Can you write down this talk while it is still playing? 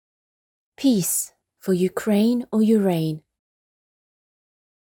Peace for Ukraine or Urain.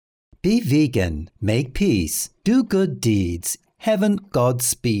 Be vegan, make peace, do good deeds, heaven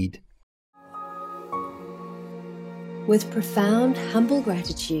Godspeed. With profound, humble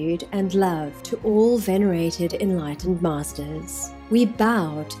gratitude and love to all venerated enlightened masters, we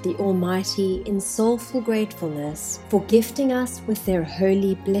bow to the Almighty in soulful gratefulness for gifting us with their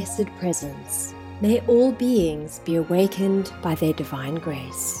holy, blessed presence. May all beings be awakened by their divine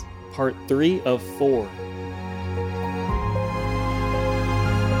grace. Part 3 of 4.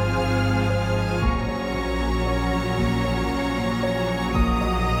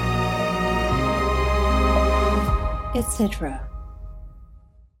 Etc.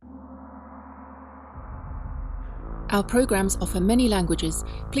 Our programs offer many languages.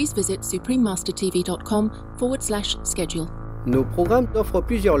 Please visit suprememastertv.com/schedule. Nos programmes offrent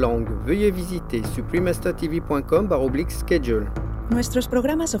plusieurs langues. Veuillez visiter suprememastertv.com/schedule. Nuestros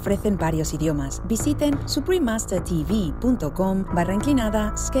programas ofrecen varios idiomas. Visiten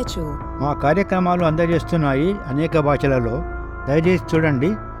suprememastertv.com/schedule. మా కార్యక్రమాలు అందజేస్తున్నాయి అనేక భాషలలో. దయచేసి చూడండి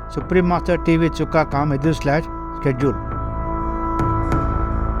suprememastertv.com/schedule.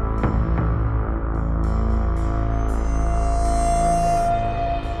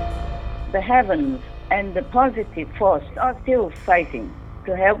 The heavens and the positive force are still fighting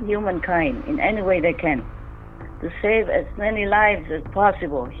to help humankind in any way they can, to save as many lives as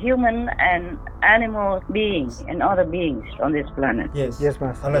possible, human and animal beings and other beings on this planet. Yes,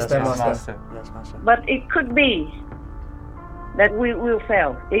 Master. Understand, Master. Yes, Master. But it could be that we will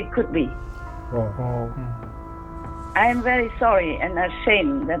fail. It could be. I am very sorry and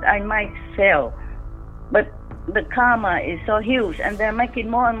ashamed that I might fail, but the karma is so huge, and they're making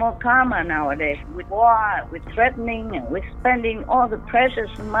more and more karma nowadays with war, with threatening, and with spending all the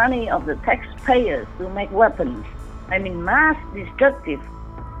precious money of the taxpayers to make weapons. I mean, mass destructive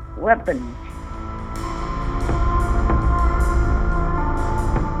weapons.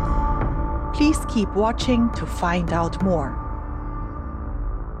 Please keep watching to find out more.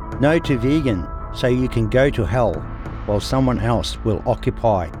 No to vegan, so you can go to hell while someone else will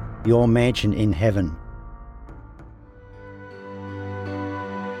occupy your mansion in heaven.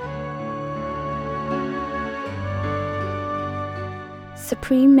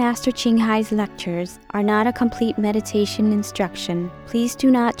 Supreme Master Ching Hai's lectures are not a complete meditation instruction. Please do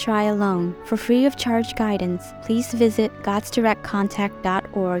not try alone. For free of charge guidance, please visit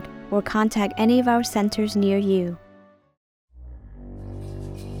godsdirectcontact.org or contact any of our centers near you.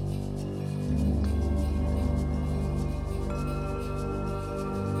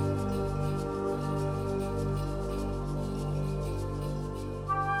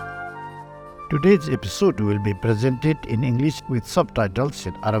 Today's episode will be presented in English with subtitles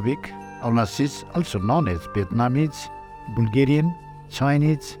in Arabic, Aulacese, also known as Vietnamese, Bulgarian,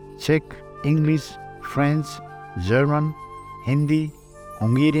 Chinese, Czech, English, French, German, Hindi,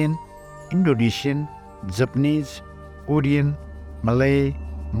 Hungarian, Indonesian, Japanese, Korean, Malay,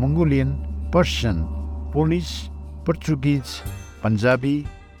 Mongolian, Persian, Polish, Portuguese, Punjabi,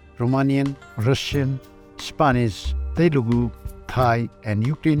 Romanian, Russian, Spanish, Telugu, Thai, and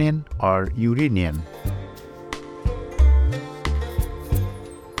Ukrainian or Uranian.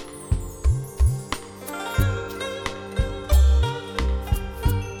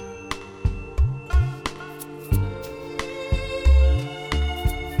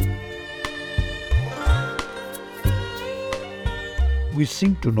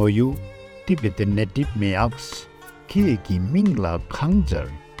 Wishing to know you, Tibetan native may ask, Kieki Mingla Khangjar,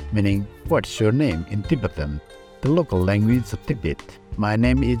 meaning what's your name in Tibetan, the local language of Tibet. My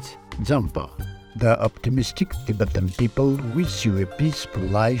name is Jampa. The optimistic Tibetan people wish you a peaceful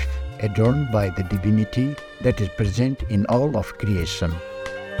life adorned by the divinity that is present in all of creation.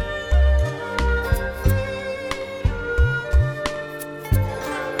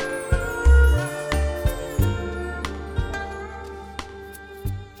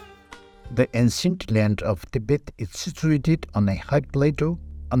 The ancient land of Tibet is situated on a high plateau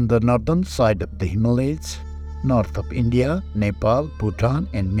on the northern side of the Himalayas, north of India, Nepal, Bhutan,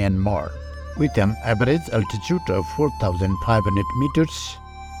 and Myanmar. With an average altitude of 4,500 meters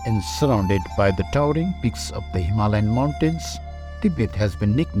and surrounded by the towering peaks of the Himalayan mountains, Tibet has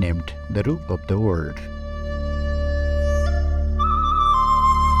been nicknamed the Rook of the world.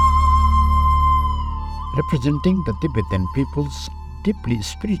 Representing the Tibetan people's deeply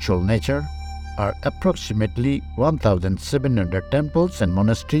spiritual nature are approximately 1,700 temples and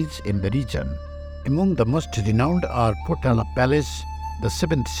monasteries in the region. Among the most renowned are Potala Palace, the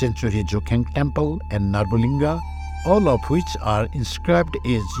 7th century Jokhang Temple, and Narbulinga, all of which are inscribed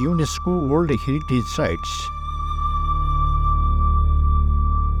as UNESCO World Heritage Sites.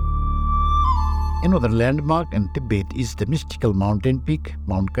 Another landmark in Tibet is the mystical mountain peak,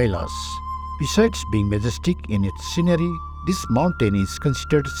 Mount Kailas. Besides being majestic in its scenery, this mountain is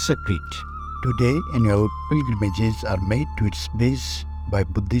considered sacred. Today, annual pilgrimages are made to its base by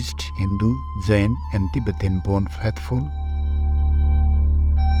Buddhist, Hindu, Jain, and Tibetan-born faithful.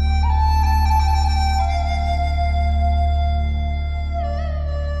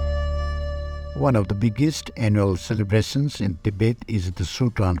 One of the biggest annual celebrations in Tibet is the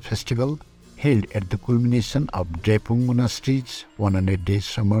Sultan Festival, held at the culmination of Drepung Monastery's 100-day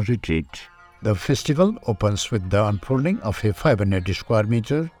summer retreat. The festival opens with the unfolding of a 500 square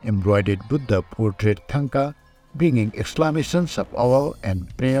meter embroidered Buddha portrait thangka, bringing exclamations of awe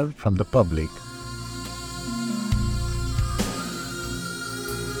and prayer from the public.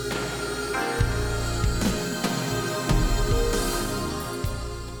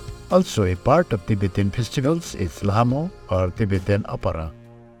 Also a part of Tibetan festivals is Lhamo or Tibetan opera.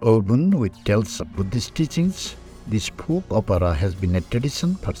 Woven with tales of Buddhist teachings, this folk opera has been a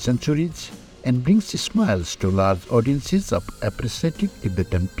tradition for centuries and brings smiles to large audiences of appreciative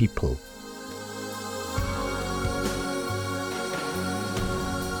Tibetan people.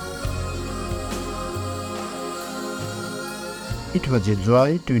 It was a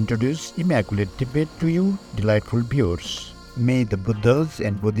joy to introduce Immaculate Tibet to you, delightful viewers. May the Buddhas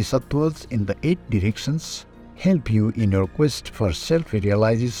and Bodhisattvas in the 8 directions help you in your quest for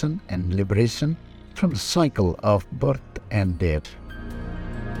self-realization and liberation from the cycle of birth and death.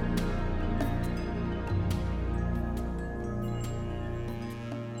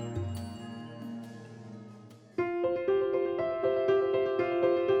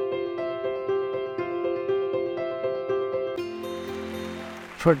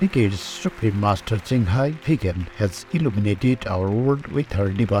 For decades, Supreme Master Ching-hai Vegan has illuminated our world with her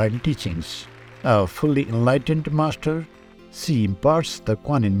divine teachings. A fully enlightened master, she imparts the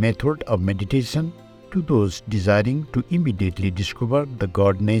Kuan-Yin method of meditation to those desiring to immediately discover the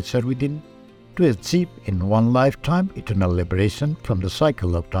God nature within, to achieve in one lifetime eternal liberation from the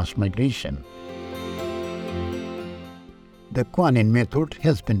cycle of transmigration. The Kuan-Yin method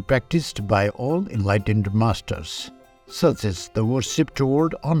has been practiced by all enlightened masters, such as the worshipped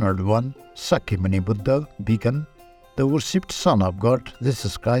world honored one, Sakyamuni Buddha, vegan, the worshipped Son of God,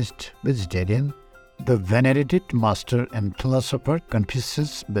 Jesus Christ, vegetarian, the venerated Master and Philosopher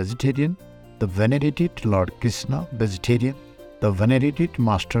Confucius, vegetarian, the venerated Lord Krishna, vegetarian, the venerated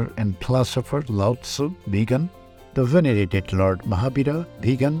Master and Philosopher Lao Tzu, vegan, the venerated Lord Mahavira,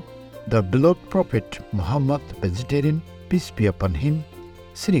 vegan, the beloved Prophet Muhammad, vegetarian, peace be upon him,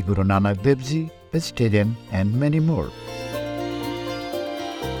 Sri Guru Nanak Dev Ji, vegetarian, and many more.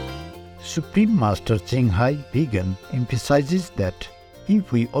 Supreme Master Ching-hai Vegan emphasizes that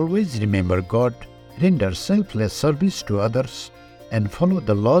if we always remember God, render selfless service to others, and follow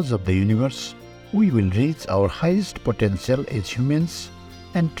the laws of the universe, we will reach our highest potential as humans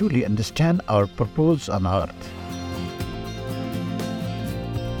and truly understand our purpose on earth.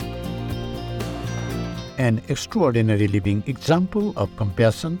 An extraordinary living example of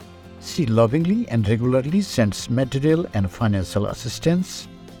compassion, she lovingly and regularly sends material and financial assistance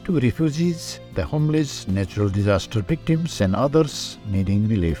to refugees, the homeless, natural disaster victims, and others needing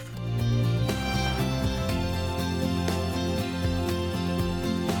relief.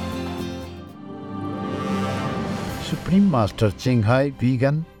 Supreme Master Ching-hai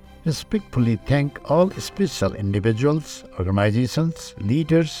Vegan respectfully thank all special individuals, organizations,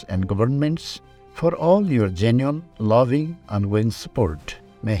 leaders, and governments for all your genuine, loving, ongoing support.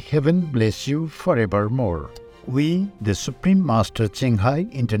 May heaven bless you forevermore. We, the Supreme Master Ching-hai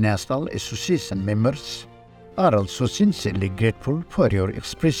International Association members, are also sincerely grateful for your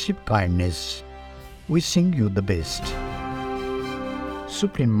expressive kindness. Wishing you the best.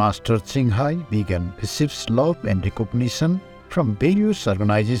 Supreme Master Ching-hai Vegan receives love and recognition from various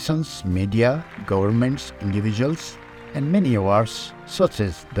organizations, media, governments, individuals, and many awards such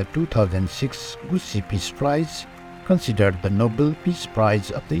as the 2006 Gusi Peace Prize, considered the Nobel Peace Prize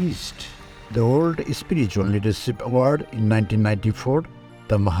of the East, the World Spiritual Leadership Award in 1994,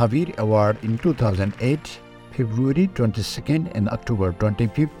 the Mahavir Award in 2008, February 22nd and October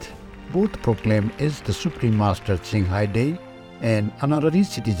 25th, both proclaimed as the Supreme Master Ching-hai Day and Honorary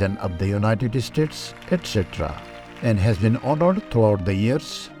Citizen of the United States, etc., and has been honored throughout the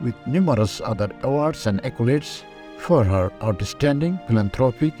years with numerous other awards and accolades for her outstanding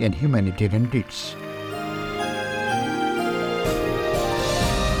philanthropic and humanitarian deeds.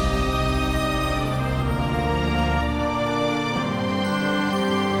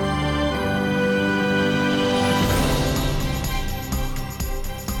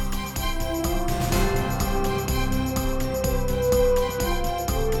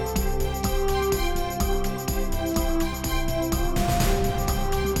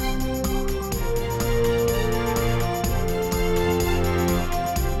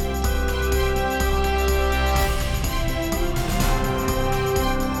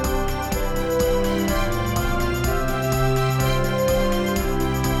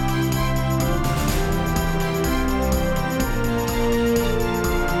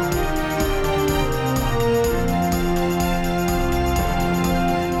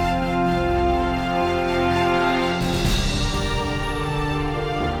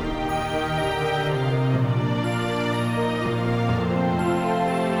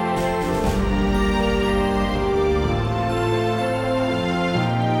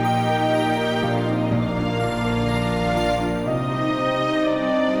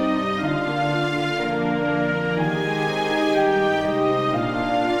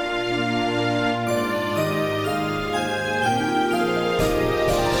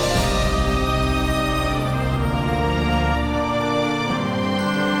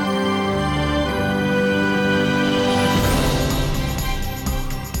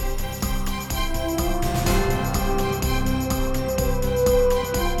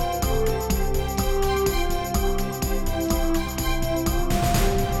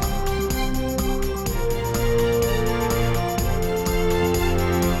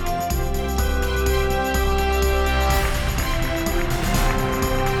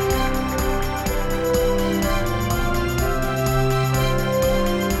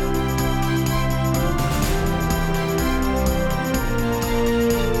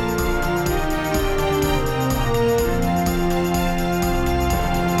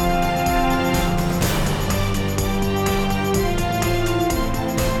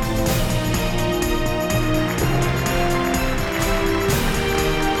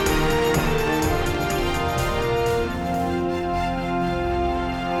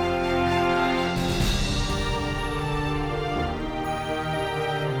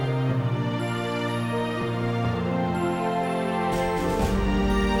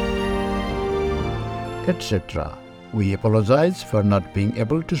 etc. We apologize for not being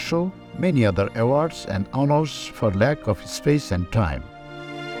able to show many other awards and honors for lack of space and time.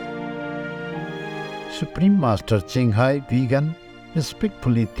 Supreme Master Ching Hai Vegan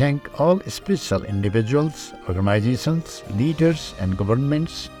respectfully thank all special individuals, organizations, leaders and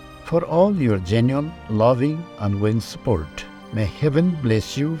governments for all your genuine, loving, unwavering support. May heaven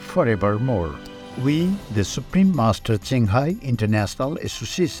bless you forevermore. We, the Supreme Master Ching Hai International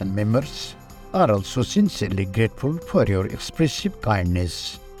Association members, are also sincerely grateful for your expressive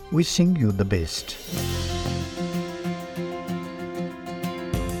kindness. Wishing you the best.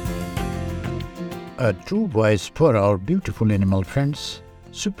 A true voice for our beautiful animal friends,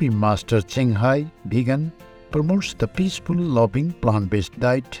 Supreme Master Ching Hai Vegan promotes the peaceful, loving, plant-based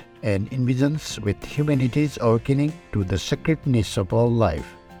diet and envisions with humanity's awakening to the sacredness of all life.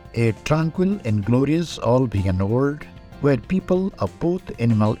 A tranquil and glorious all-vegan world where people of both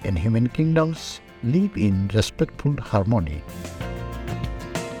animal and human kingdoms live in respectful harmony.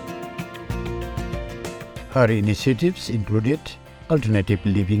 Her initiatives included alternative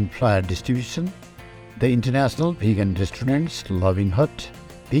living flyer distribution, the International Vegan Restaurants Loving Hut,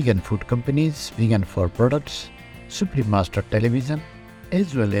 vegan food companies, vegan for products, Supreme Master Television,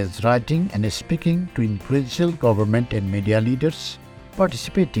 as well as writing and speaking to influential government and media leaders,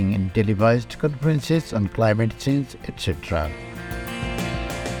 participating in televised conferences on climate change, etc.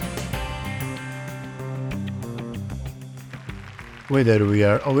 Whether we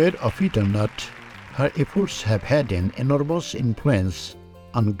are aware of it or not, her efforts have had an enormous influence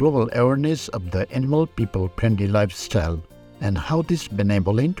on global awareness of the animal people-friendly lifestyle and how this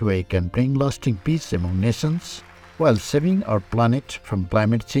benevolent way can bring lasting peace among nations while saving our planet from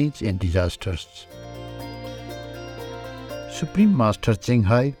climate change and disasters. Supreme Master Ching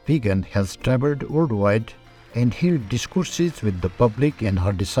Hai Vegan has traveled worldwide and held discourses with the public and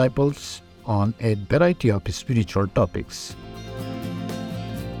her disciples on a variety of spiritual topics.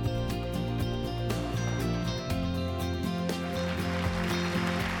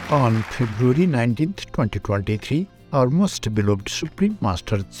 On February 19, 2023, our most beloved Supreme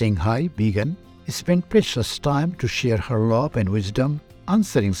Master Ching Hai Vegan spent precious time to share her love and wisdom,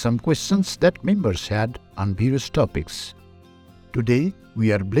 answering some questions that members had on various topics. Today,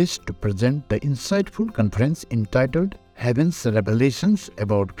 we are blessed to present the insightful conference entitled Heaven's Revelations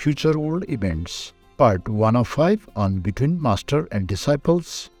about Future World Events, Part 105 on Between Master and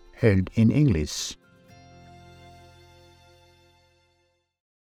Disciples, held in English.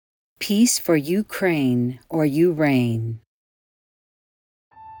 Peace for Ukraine, or you reign.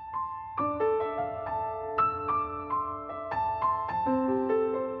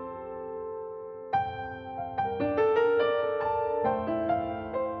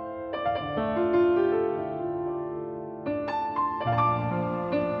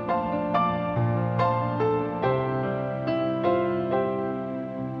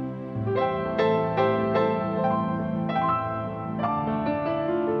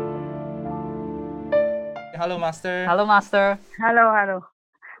 Hello, Master. Hello, Master. Hello.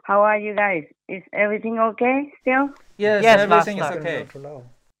 How are you guys? Is everything okay still? Yes, everything is okay. Oh,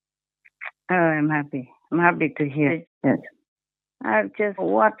 I'm happy. I'm happy to hear. Yes. I've just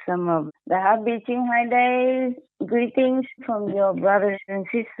watched some of the Happy Ching Hai Days. Greetings from your brothers and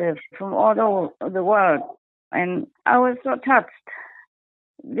sisters from all over the world. And I was so touched.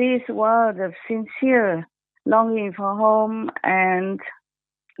 This world of sincere longing for home and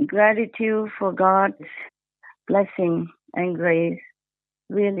gratitude for God's blessing and grace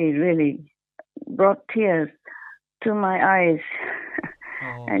really, really brought tears to my eyes.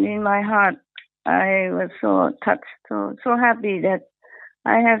 And in my heart, I was so touched, so happy that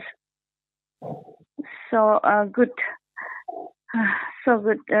I have good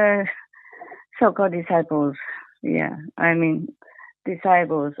so-called disciples. Yeah, I mean,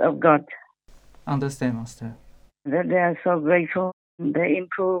 disciples of God. Understand, Master. That they are so grateful. They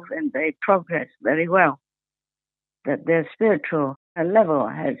improve and they progress very well. That their spiritual level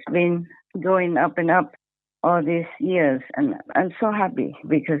has been going up and up all these years. And I'm so happy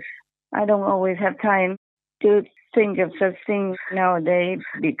because I don't always have time to think of such things nowadays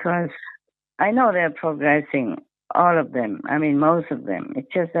because I know they're progressing, all of them. I mean, most of them.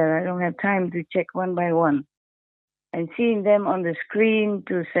 It's just that I don't have time to check one by one. And seeing them on the screen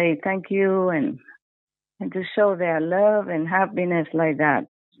to say thank you and to show their love and happiness like that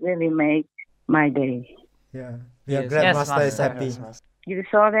really makes my day. Yeah. We are glad Master is happy. You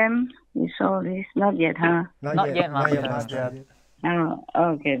saw them? You saw this? Not yet, huh? Not yet, Master. Oh,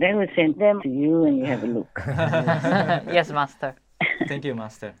 okay. They will send them to you and you have a look. Yes, Master. Thank you,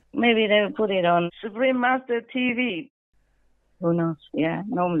 Master. Maybe they will put it on Supreme Master TV. Who knows? Yeah,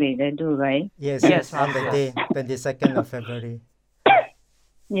 normally they do, right? Yes, Yes, on the Master. day, 22nd of February.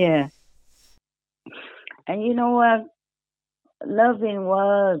 Yeah. And you know what? Loving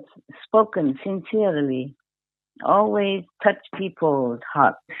words spoken sincerely always touch people's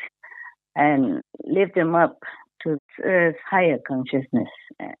hearts and lift them up to Earth's higher consciousness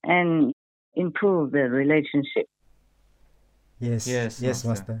and improve the relationship Yes, yes,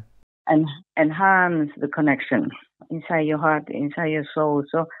 Master. and enhance the connection inside your heart, inside your soul.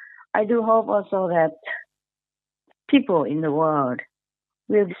 So I do hope also that people in the world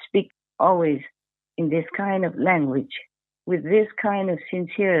will speak always in this kind of language, with this kind of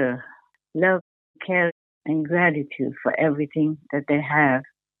sincere love, care, and gratitude for everything that they have,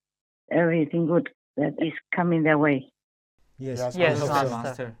 everything good that is coming their way. Yes, Yes, I hope so,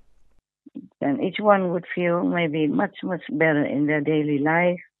 Master. And each one would feel maybe much, much better in their daily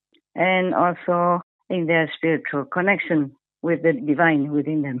life and also in their spiritual connection with the divine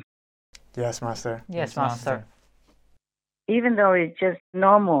within them. Yes, Master. Yes, Master. Even though it's just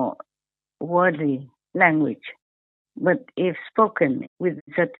normal, worldly language, but if spoken with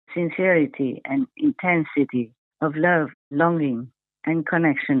such sincerity and intensity of love, longing, and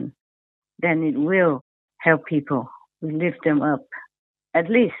connection, then it will help people, will lift them up, at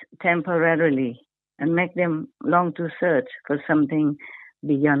least temporarily, and make them long to search for something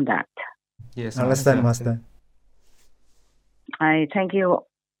beyond that. Yes, understand, Master. I thank you,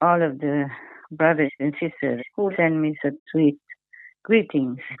 all of the brothers and sisters who send me such sweet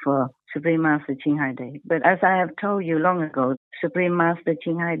greetings for Supreme Master Ching Hai Day. But as I have told you long ago, Supreme Master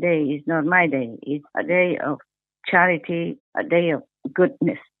Ching Hai Day is not my day. It's a day of charity, a day of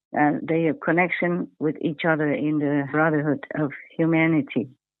goodness, a day of connection with each other in the brotherhood of humanity.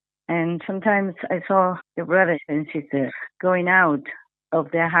 And sometimes I saw the brothers and sisters going out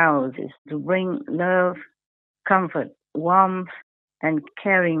of their houses to bring love, comfort, warmth, and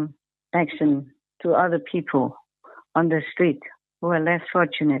caring action to other people on the street who are less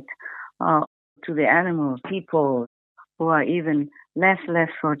fortunate, or to the animals, people who are even less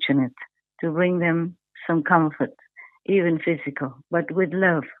fortunate, to bring them some comfort, even physical, but with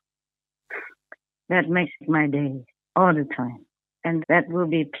love. That makes my day all the time. And that will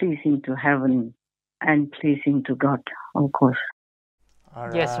be pleasing to heaven and pleasing to God, of course.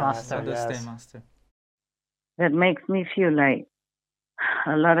 Yes, Master. Understand, Master. That makes me feel like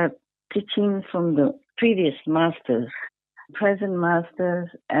a lot of teachings from the previous masters, present masters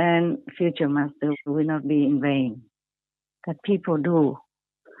and future masters will not be in vain. That people do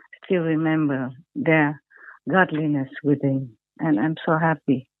still remember their godliness within. And I'm so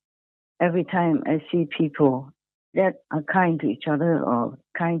happy every time I see people that are kind to each other or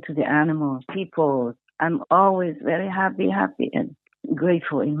kind to the animals, people. I'm always very happy and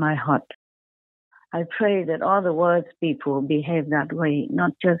grateful in my heart. I pray that all the world's people behave that way,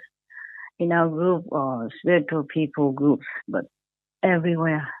 not just in our group or spiritual people groups, but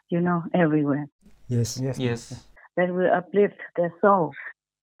everywhere, everywhere. Yes. That will uplift their souls,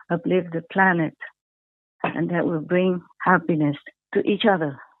 uplift the planet, and that will bring happiness to each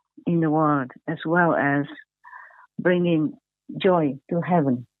other in the world, as well as bringing joy to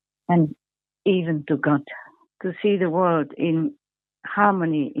heaven and even to God. To see the world in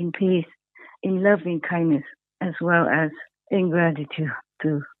harmony, in peace, in loving kindness, as well as in gratitude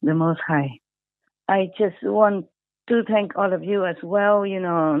to the Most High. I just want to thank all of you as well,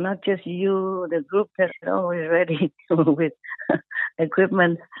 not just you, the group that's always ready with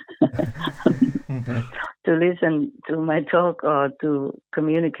equipment to listen to my talk or to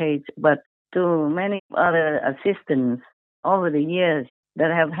communicate, but to many other assistants over the years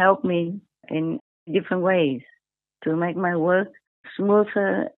that have helped me in different ways to make my work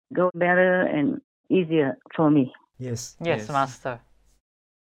smoother, go better and easier for me. Yes, Master.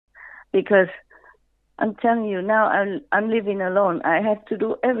 Because I'm telling you now, I'm living alone. I have to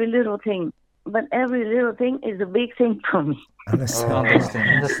do every little thing, but every little thing is a big thing for me.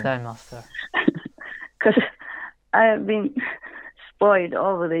 Understand, Master. Because I have been spoiled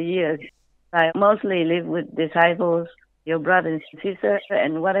over the years. I mostly live with disciples, your brothers and sisters,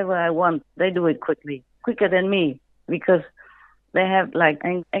 and whatever I want, they do it quicker than me, because they have like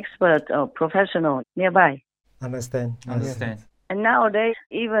an expert or professional nearby. Understand. And nowadays,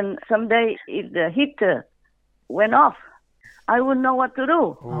 even someday, if the heater went off, I wouldn't know what to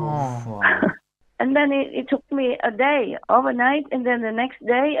do. Oh. And then it took me a day, overnight, and then the next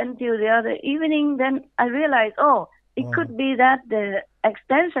day until the other evening. Then I realized, it could be that the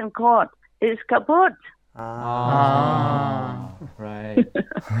extension cord is kaput. Right.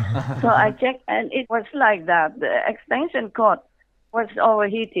 So I checked, and it was like that. The extension cord was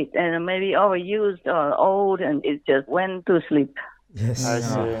overheated and maybe overused or old, and it just went to sleep. Yes. I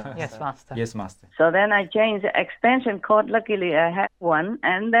see. Yes, Master. Yes, Master. So then I changed the extension cord. Luckily, I had one,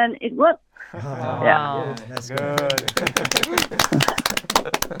 and then it worked. Wow. That's good.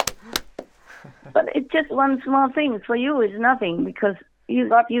 But it's just one small thing. For you, it's nothing because you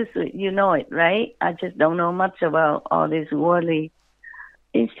got used to it. You know it, right? I just don't know much about all these worldly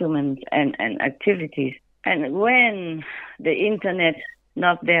instruments and activities. And when the internet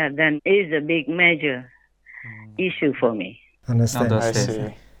not there, then is a big major issue for me. Understand. I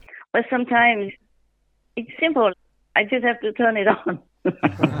see. But sometimes it's simple. I just have to turn it on.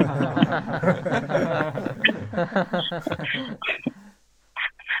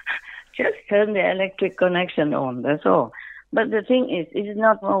 Just turn the electric connection on, that's all. But the thing is, it's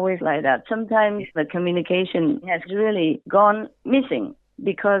not always like that. Sometimes the communication has really gone missing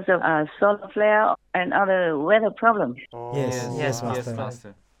because of solar flare and other weather problems. Yes,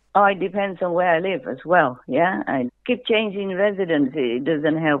 Master. Oh, it depends on where I live as well, yeah? I keep changing residence. It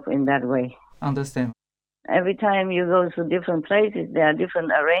doesn't help in that way. Understand. Every time you go to different places, there are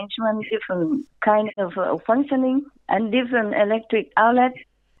different arrangements, different kind of functioning, and different electric outlets.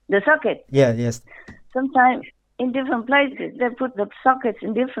 The socket. Yes. Sometimes in different places, they put the sockets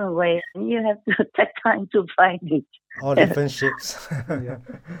in different ways, and you have to take time to find it. All different shapes.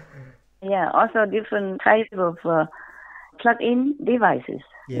 Yeah, also different types of plug-in devices.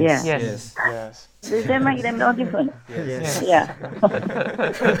 Yes. They make them all different. Yes. Yeah.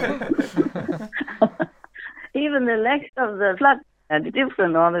 Even the legs of the plug are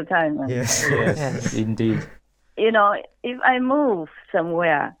different all the time. Yes. Indeed. You know, if I move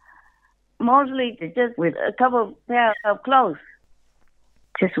somewhere, mostly just with a couple of pairs of clothes.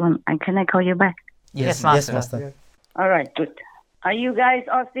 Just one. Can I call you back? Yes, Master. Master. All right, good. Are you guys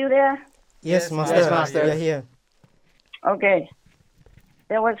all still there? Yes, Master. Yes, Master. We are here. Okay.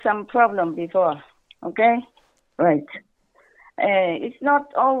 There was some problem before. Okay? Right. It's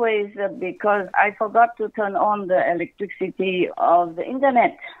not always because I forgot to turn on the electricity of the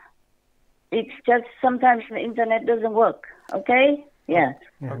internet. It's just sometimes the internet doesn't work. Okay? Yeah.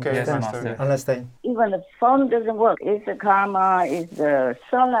 Okay, yes, Master. Understand. Even the phone doesn't work. It's the karma, it's the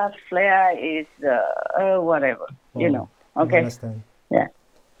solar flare, it's the whatever. You know. Okay? Understand. Yeah.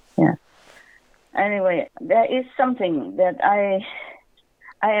 Anyway, there is something that I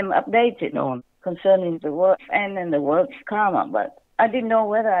am updated on concerning the work and the work's karma, but I didn't know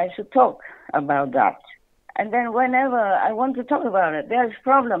whether I should talk about that. And then whenever I want to talk about it, there's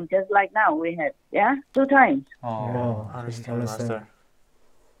problem just like now we had, 2 times. Understand, Master.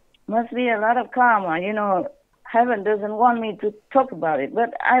 Must be a lot of karma, you know. Heaven doesn't want me to talk about it,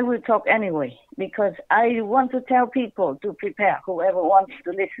 but I will talk anyway because I want to tell people to prepare, whoever wants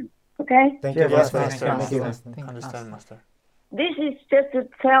to listen. Okay? Thank you, Master. Understand, Master. This is just to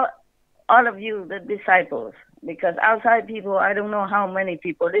tell all of you, the disciples, because outside people, I don't know how many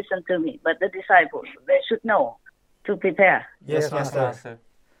people listen to me, but the disciples, they should know to prepare. Yes, Master.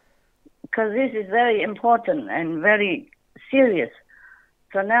 Because this is very important and very serious.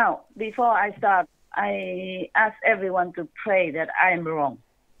 So now, before I start, I ask everyone to pray that I am wrong,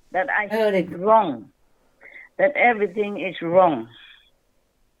 that I heard it wrong, that everything is wrong,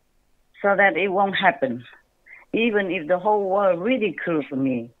 so that it won't happen. Even if the whole world ridicules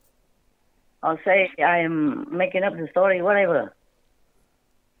me, or say I am making up the story, whatever.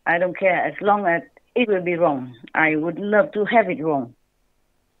 I don't care, as long as it will be wrong. I would love to have it wrong.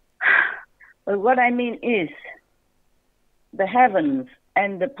 But what I mean is, the heavens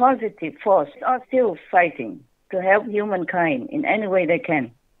and the positive force are still fighting to help humankind in any way they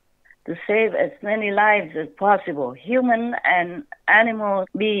can, to save as many lives as possible, human and animal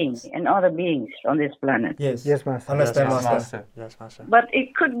beings and other beings on this planet. Yes, Master. Understand, Master. Yes, Master. But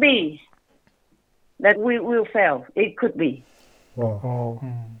it could be that we will fail. It could be. I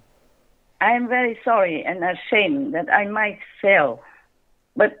am very sorry and ashamed that I might fail.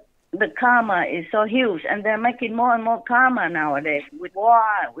 But the karma is so huge, and they're making more and more karma nowadays with war,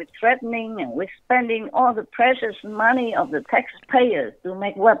 with threatening, and with spending all the precious money of the taxpayers to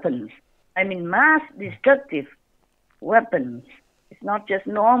make weapons. I mean, mass destructive weapons. It's not just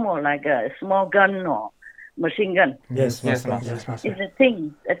normal like a small gun or machine gun. Yes, Master. It's a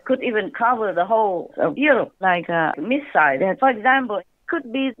thing that could even cover the whole of Europe, like a missile that, for example,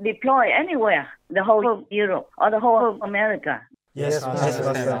 could be deployed anywhere, the whole of Europe or the whole of America. Yes,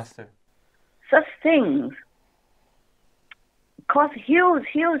 Master. Such things cause huge,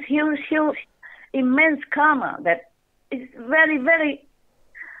 immense karma that is very, very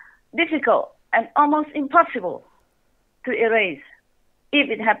difficult and almost impossible to erase if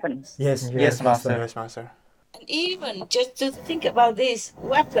it happens. Yes, Master. And even just to think about these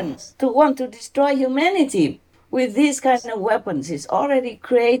weapons, to want to destroy humanity with these kind of weapons, it's already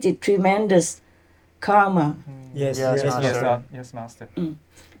created tremendous karma. Yes, Master. Yes, Master.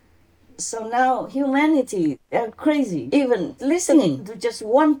 So now humanity, they're crazy. Even listening to just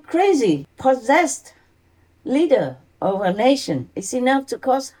one crazy, possessed leader of a nation is enough to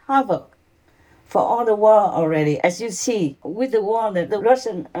cause havoc for all the war already, as you see with the war that the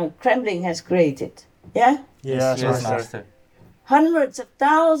Russian Kremlin has created. Yeah? Yes, Master. Hundreds of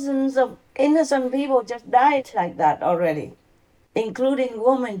thousands of innocent people just died like that already, including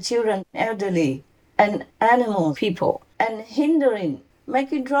women, children, elderly, and animal people, and hindering,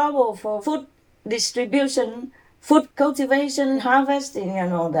 making trouble for food distribution, food cultivation, harvesting,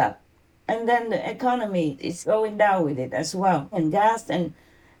 and all that. And then the economy is going down with it as well, and gas and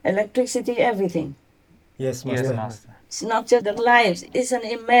electricity, everything. Yes, Master. It's not just the lives, it's an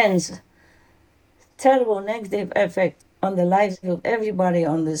immense, terrible negative effect on the lives of everybody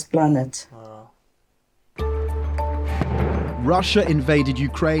on this planet. Russia invaded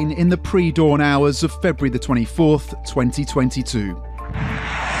Ukraine in the pre-dawn hours of February the 24th, 2022.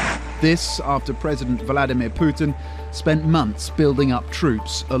 This after President Vladimir Putin spent months building up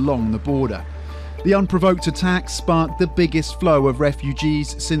troops along the border. The unprovoked attack sparked the biggest flow of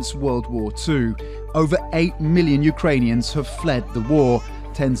refugees since World War II. Over 8 million Ukrainians have fled the war.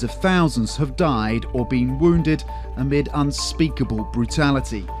 Tens of thousands have died or been wounded amid unspeakable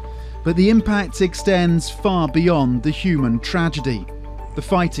brutality. But the impact extends far beyond the human tragedy. The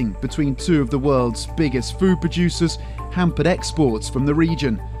fighting between two of the world's biggest food producers hampered exports from the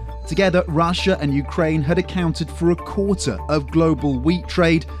region. Together, Russia and Ukraine had accounted for a quarter of global wheat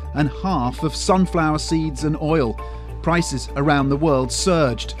trade and half of sunflower seeds and oil. Prices around the world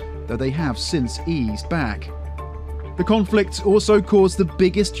surged, though they have since eased back. The conflict also caused the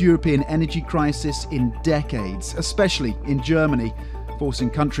biggest European energy crisis in decades, especially in Germany,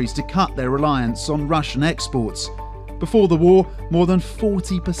 forcing countries to cut their reliance on Russian exports. Before the war, more than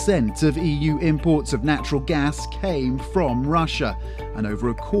 40% of EU imports of natural gas came from Russia, and over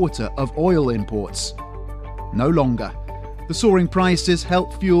a quarter of oil imports. No longer. The soaring prices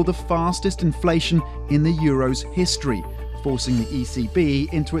helped fuel the fastest inflation in the euro's history, forcing the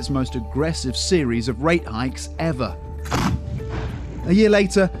ECB into its most aggressive series of rate hikes ever. A year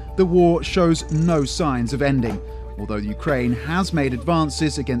later, the war shows no signs of ending, although Ukraine has made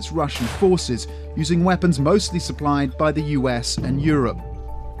advances against Russian forces using weapons mostly supplied by the US and Europe.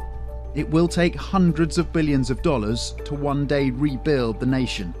 It will take hundreds of billions of dollars to one day rebuild the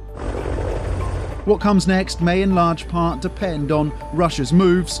nation. What comes next may in large part depend on Russia's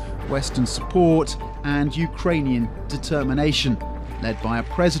moves, Western support, and Ukrainian determination, led by a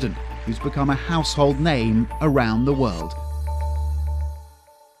president who's become a household name around the world.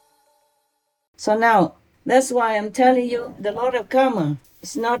 So now, that's why I'm telling you, the Lord of Karma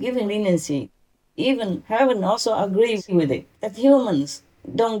is not giving leniency. Even heaven also agrees with it, that humans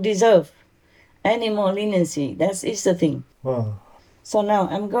don't deserve any more leniency. That is the thing. Wow. So now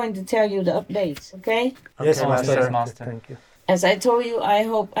I'm going to tell you the updates, okay? Yes, Master. Thank you. As I told you, I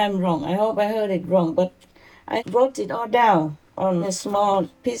hope I'm wrong. I hope I heard it wrong, but I wrote it all down on a small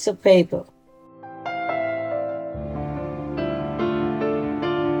piece of paper.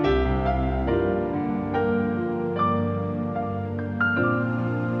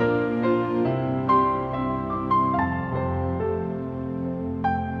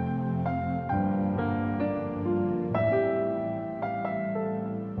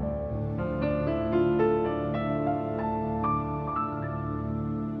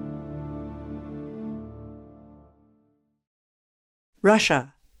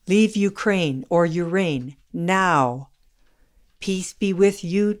 Russia, leave Ukraine or Urain now. Peace be with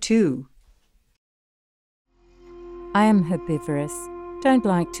you too. I am herbivorous, don't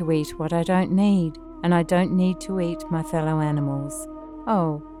like to eat what I don't need, and I don't need to eat my fellow animals.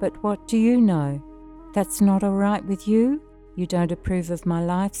 Oh, but what do you know? That's not all right with you? You don't approve of my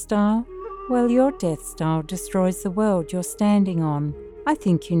lifestyle? Well, your death style destroys the world you're standing on. I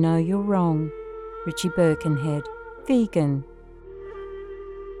think you know you're wrong. Richie Birkenhead, vegan.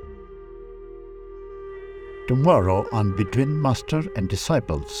 Tomorrow on Between Master and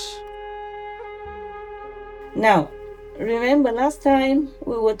Disciples. Now, remember last time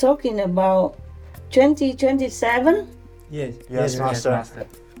we were talking about 2027? Yes, Master.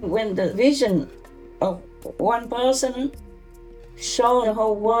 When the vision of one person showed the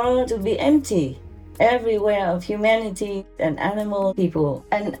whole world to be empty, everywhere of humanity and animal people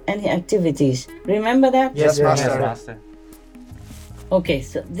and any activities. Remember that? Yes, Master. Okay,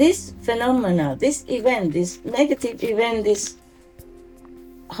 so this phenomena, this event, this negative event, this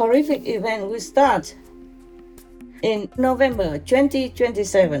horrific event will start in November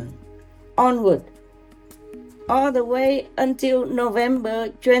 2027 onward, all the way until November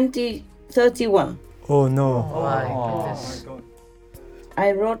 2031. Oh no. Oh my goodness.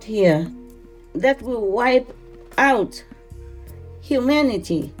 I wrote here that will wipe out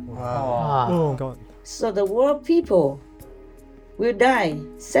humanity. Wow. Oh God. So the world people will die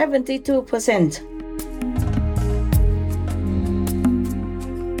 72%.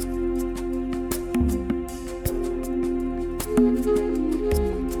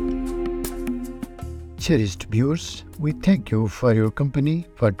 Cherished viewers, we thank you for your company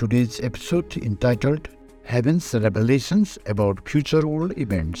for today's episode entitled Heaven's Revelations About Future World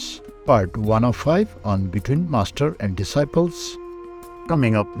Events, Part 105 on Between Master and Disciples.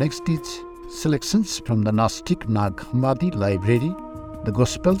 Coming up next is selections from the Nastic Nag Hammadi Library, the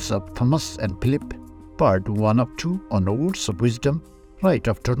Gospels of Thomas and Philip, Part 1 of 2 on the Words of Wisdom, right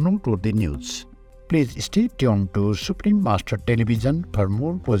after noteworthy news. Please stay tuned to Supreme Master Television for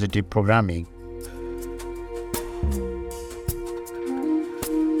more positive programming.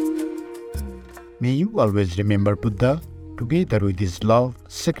 May you always remember Buddha together with his love,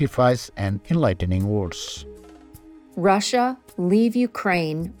 sacrifice, and enlightening words. Russia, leave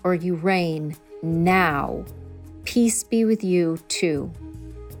Ukraine or you reign now. Peace be with you too.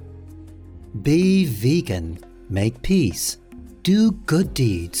 Be vegan. Make peace. Do good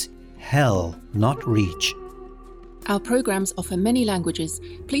deeds. Hell not reach. Our programs offer many languages.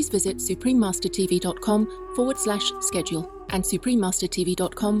 Please visit suprememastertv.com/schedule and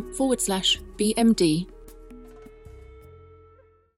suprememastertv.com/BMD.